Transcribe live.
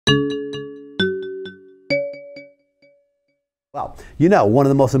Well, you know, one of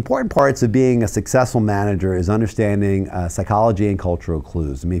the most important parts of being a successful manager is understanding psychology and cultural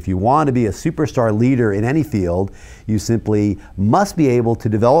clues. I mean, if you want to be a superstar leader in any field, you simply must be able to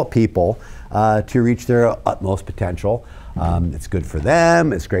develop people to reach their utmost potential. It's good for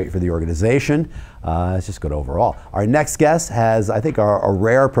them, it's great for the organization, it's just good overall. Our next guest has, I think, a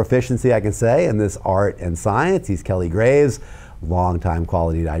rare proficiency, I can say, in this art and science. He's Kelly Graves, longtime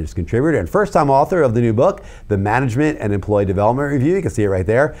Quality Digest contributor and first-time author of the new book, The Management and Employee Development Review. You can see it right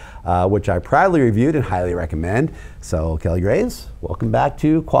there, which I proudly reviewed and highly recommend. So, Kelly Graves, welcome back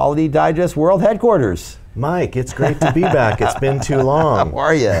to Quality Digest World Headquarters. Mike, it's great to be back. It's been too long. How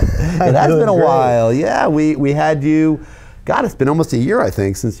are you? It has been a while. Yeah, we had you. God, it's been almost a year, I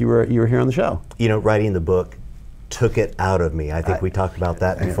think, since you were here on the show. You know, writing the book took it out of me. I think we talked about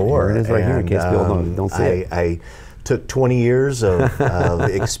that before. Here it is right here in case people don't see it. I took 20 years of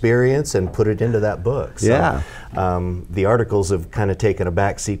experience and put it into that book. So, yeah. The articles have kind of taken a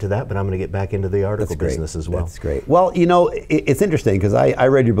back seat to that, but I'm going to get back into the article business as well. That's great. Well, you know, it's interesting because I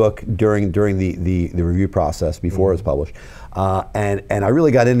read your book during the review process before it was published, and I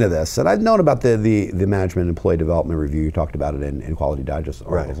really got into this. And I've known about the Management and Employee Development Review. You talked about it in Quality Digest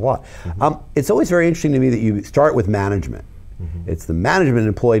articles a lot. It's always very interesting to me that you start with management. It's the Management and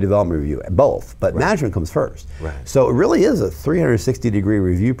Employee Development Review, both, but management comes first. So it really is a 360-degree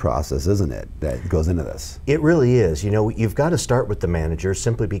review process, isn't it, that goes into this? It really is. You know, you've got to start with the manager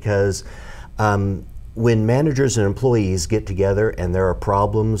simply because when managers and employees get together and there are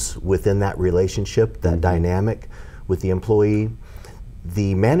problems within that relationship, that dynamic with the employee,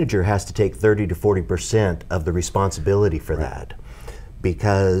 the manager has to take 30 to 40% of the responsibility for that,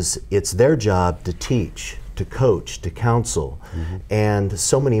 because it's their job to teach, to coach, to counsel. And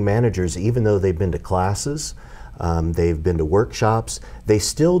so many managers, even though they've been to classes, they've been to workshops, they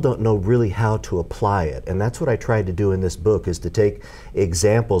still don't know really how to apply it. And that's what I tried to do in this book, is to take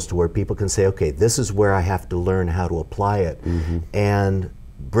examples to where people can say, okay, this is where I have to learn how to apply it. And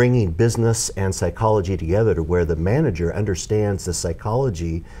bringing business and psychology together to where the manager understands the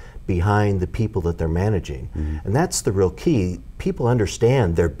psychology behind the people that they're managing. And that's the real key. People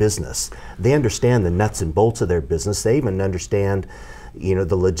understand their business. They understand the nuts and bolts of their business. They even understand, you know,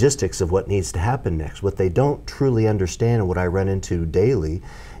 the logistics of what needs to happen next. What they don't truly understand, and what I run into daily,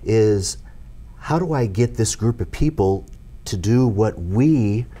 is how do I get this group of people to do what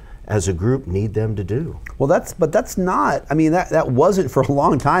we as a group need them to do? Well, that's not, I mean, that wasn't for a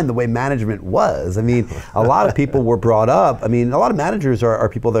long time the way management was. I mean, a lot of people were brought up, I mean, a lot of managers are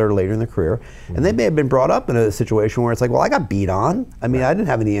people that are later in their career, and they may have been brought up in a situation where it's like, well, I got beat on. I mean, I didn't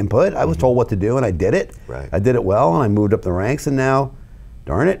have any input. I was told what to do and I did it. I did it well and I moved up the ranks, and now,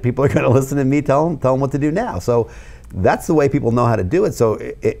 darn it, people are going to listen to me tell them what to do now. So that's the way people know how to do it. So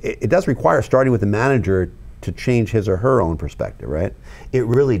it does require starting with the manager to change his or her own perspective, right? It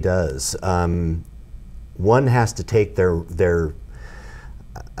really does. One has to take their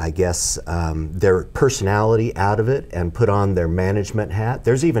I guess, their personality out of it and put on their management hat.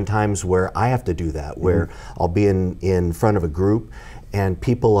 There's even times where I have to do that, where I'll be in front of a group and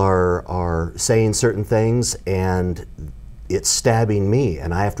people are saying certain things and it's stabbing me,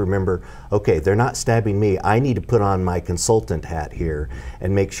 and I have to remember, okay, they're not stabbing me. I need to put on my consultant hat here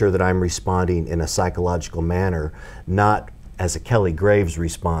and make sure that I'm responding in a psychological manner, not as a Kelly Graves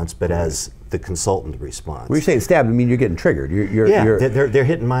response, but as the consultant response. When you're saying stabbed, I mean you're getting triggered. They're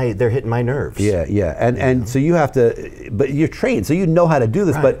hitting my nerves. Yeah, and so you have to, but you're trained, so you know how to do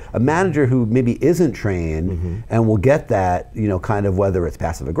this. But a manager who maybe isn't trained and will get that, kind of, whether it's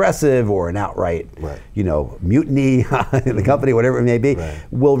passive aggressive or an outright, mutiny in the company, whatever it may be,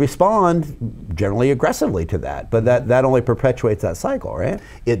 will respond generally aggressively to that. But that only perpetuates that cycle, right?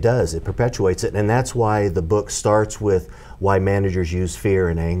 It does. It perpetuates it, and that's why the book starts with why managers use fear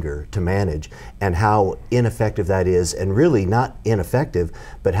and anger to manage, and how ineffective that is, and really not ineffective,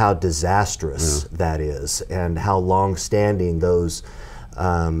 but how disastrous that is, and how long-standing those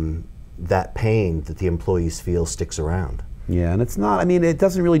that pain that the employees feel sticks around. Yeah, and it's not, I mean, it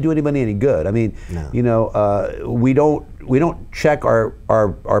doesn't really do anybody any good. I mean, we don't check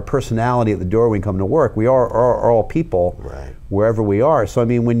our personality at the door when we come to work. We are all people wherever we are. So I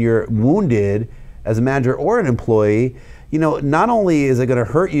mean, when you're wounded as a manager or an employee, not only is it going to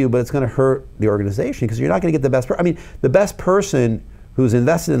hurt you, but it's going to hurt the organization, because you're not going to get the best person. I mean, the best person who's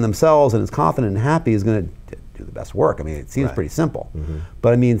invested in themselves and is confident and happy is going to do the best work. I mean, it seems pretty simple.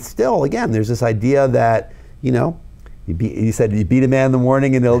 But I mean, still, again, there's this idea that, you said you beat a man in the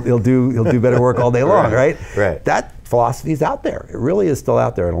morning and he'll do better work all day long, right? Right. That philosophy is out there. It really is still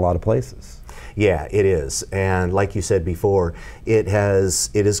out there in a lot of places. Yeah, it is. And like you said before, it has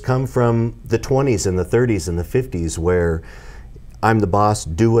come from the 20s and the 30s and the 50s where I'm the boss,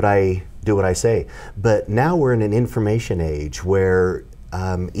 do what I say. But now we're in an information age where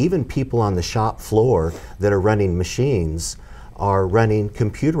even people on the shop floor that are running machines are running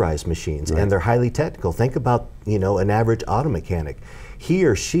computerized machines, and they're highly technical. Think about, an average auto mechanic. He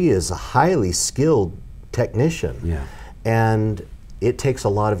or she is a highly skilled technician. Yeah. And it takes a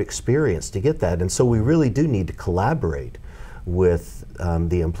lot of experience to get that. And so we really do need to collaborate with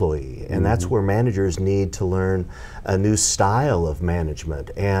the employee. And that's where managers need to learn a new style of management.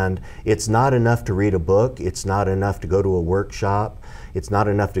 And it's not enough to read a book. It's not enough to go to a workshop. It's not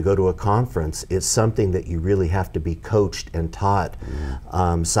enough to go to a conference. It's something that you really have to be coached and taught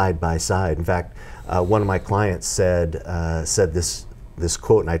side by side. In fact, one of my clients said this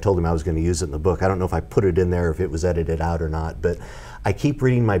quote, and I told him I was going to use it in the book. I don't know if I put it in there, if it was edited out or not, but I keep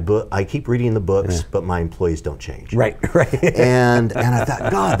reading the books, but my employees don't change. Right. And I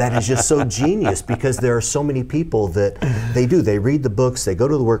thought, God, that is just so genius, because there are so many people that they read the books, they go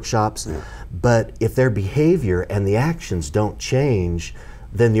to the workshops, but if their behavior and the actions don't change,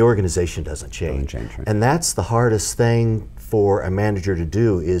 then the organization doesn't change. Right. And that's the hardest thing for a manager to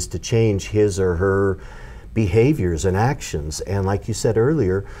do, is to change his or her behaviors and actions. And like you said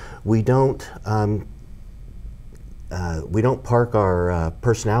earlier, we don't park our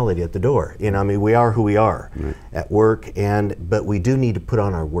personality at the door. We are who we are at work, but we do need to put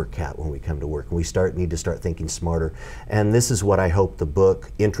on our work hat when we come to work, and we need to start thinking smarter. And this is what I hope the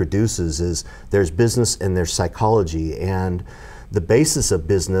book introduces: is there's business and there's psychology, and the basis of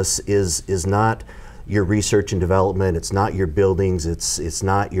business is not your research and development. It's not your buildings. It's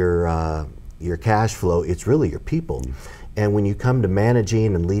not your cash flow. It's really your people. And when you come to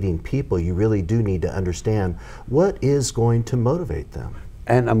managing and leading people, you really do need to understand what is going to motivate them.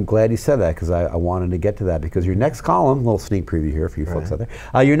 And I'm glad you said that, because I wanted to get to that, because your next column, a little sneak preview here for you folks out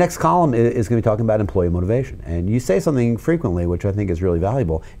there, your next column is going to be talking about employee motivation. And you say something frequently, which I think is really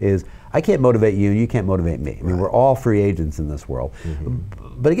valuable, is I can't motivate you and you can't motivate me. I mean, we're all free agents in this world.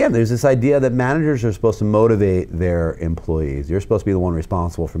 But again, there's this idea that managers are supposed to motivate their employees. You're supposed to be the one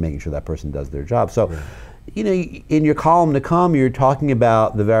responsible for making sure that person does their job. So, in your column to come, you're talking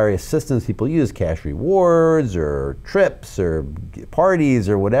about the various systems people use, cash rewards or trips or parties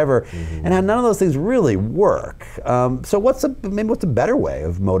or whatever, and how none of those things really work. So what's a better way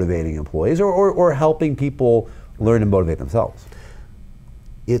of motivating employees or helping people learn to motivate themselves?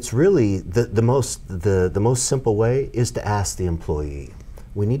 It's really the most simple way is to ask the employee.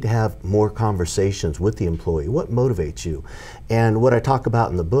 We need to have more conversations with the employee. What motivates you? And what I talk about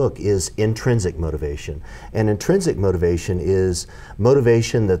in the book is intrinsic motivation. And intrinsic motivation is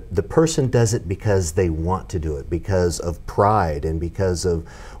motivation that the person does it because they want to do it, because of pride and because of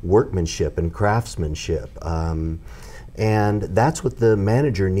workmanship and craftsmanship. And that's what the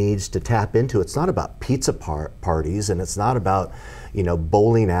manager needs to tap into. It's not about pizza parties, and it's not about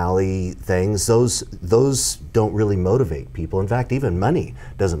bowling alley things. Those don't really motivate people. In fact, even money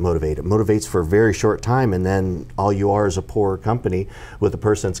doesn't motivate. It motivates for a very short time, and then all you are is a poor company with a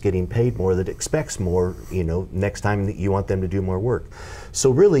person that's getting paid more, that expects more, next time that you want them to do more work.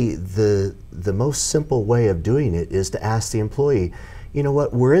 So really, the most simple way of doing it is to ask the employee, you know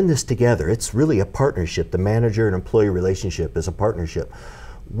what, we're in this together. It's really a partnership. The manager and employee relationship is a partnership.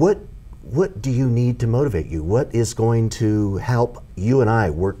 What do you need to motivate you? What is going to help you and I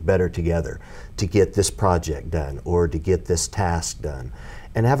work better together to get this project done or to get this task done?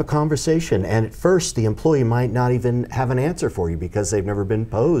 And have a conversation. And at first, the employee might not even have an answer for you because they've never been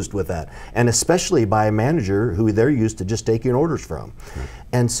posed with that. And especially by a manager who they're used to just taking orders from.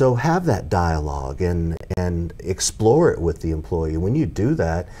 And so have that dialogue and explore it with the employee. When you do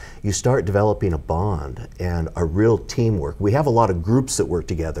that, you start developing a bond and a real teamwork. We have a lot of groups that work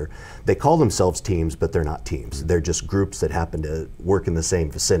together. They call themselves teams, but they're not teams. They're just groups that happen to work in the same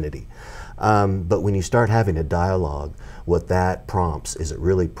vicinity. But when you start having a dialogue, what that prompts is it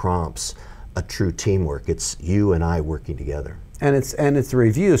really prompts a true teamwork. It's you and I working together. And it's a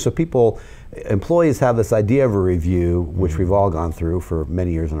review. So employees have this idea of a review, which we've all gone through for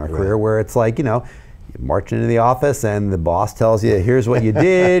many years in our career, where it's like, you march into the office and the boss tells you, here's what you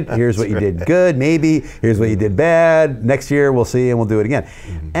did, here's what you did good, maybe, here's what you did bad, next year we'll see and we'll do it again.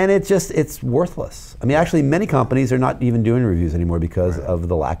 And it's worthless. I mean, actually many companies are not even doing reviews anymore because of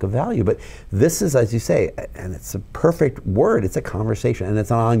the lack of value. But this is, as you say, and it's a perfect word, it's a conversation, and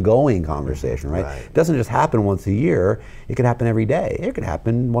it's an ongoing conversation, right? It doesn't just happen once a year, it could happen every day, it could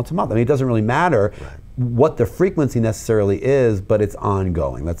happen once a month. I mean, it doesn't really matter what the frequency necessarily is, but it's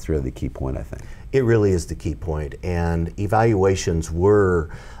ongoing. That's really the key point, I think. It really is the key point. And evaluations were,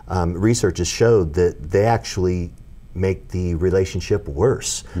 research has showed that they actually make the relationship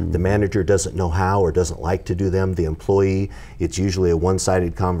worse. The manager doesn't know how or doesn't like to do them. The employee, it's usually a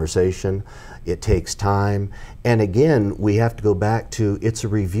one-sided conversation. It takes time. And again, we have to go back to, it's a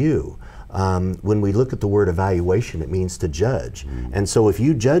review. When we look at the word evaluation, it means to judge. And so if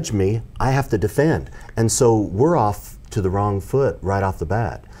you judge me, I have to defend. And so we're off to the wrong foot right off the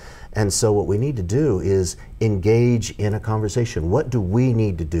bat. And so what we need to do is engage in a conversation. What do we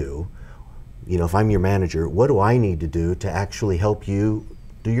need to do? You know, if I'm your manager, what do I need to do to actually help you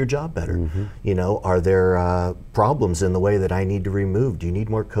do your job better? You know, are there problems in the way that I need to remove? Do you need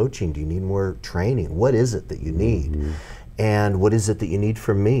more coaching? Do you need more training? What is it that you need? And what is it that you need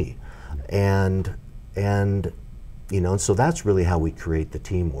from me? And you know, so that's really how we create the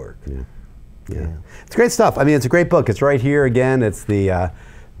teamwork. Yeah. It's great stuff. I mean, it's a great book. It's right here again. It's the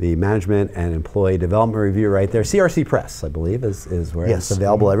Management and Employee Development Review right there. CRC Press, I believe, is where it's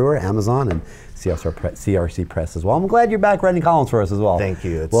available everywhere. Amazon and CRC Press as well. I'm glad you're back writing columns for us as well. Thank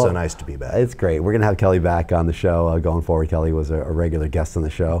you. It's so nice to be back. It's great. We're going to have Kelly back on the show going forward. Kelly was a regular guest on the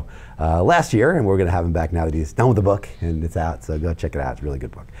show last year, and we're going to have him back now that he's done with the book and it's out. So go check it out. It's a really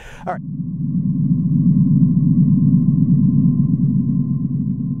good book. All right.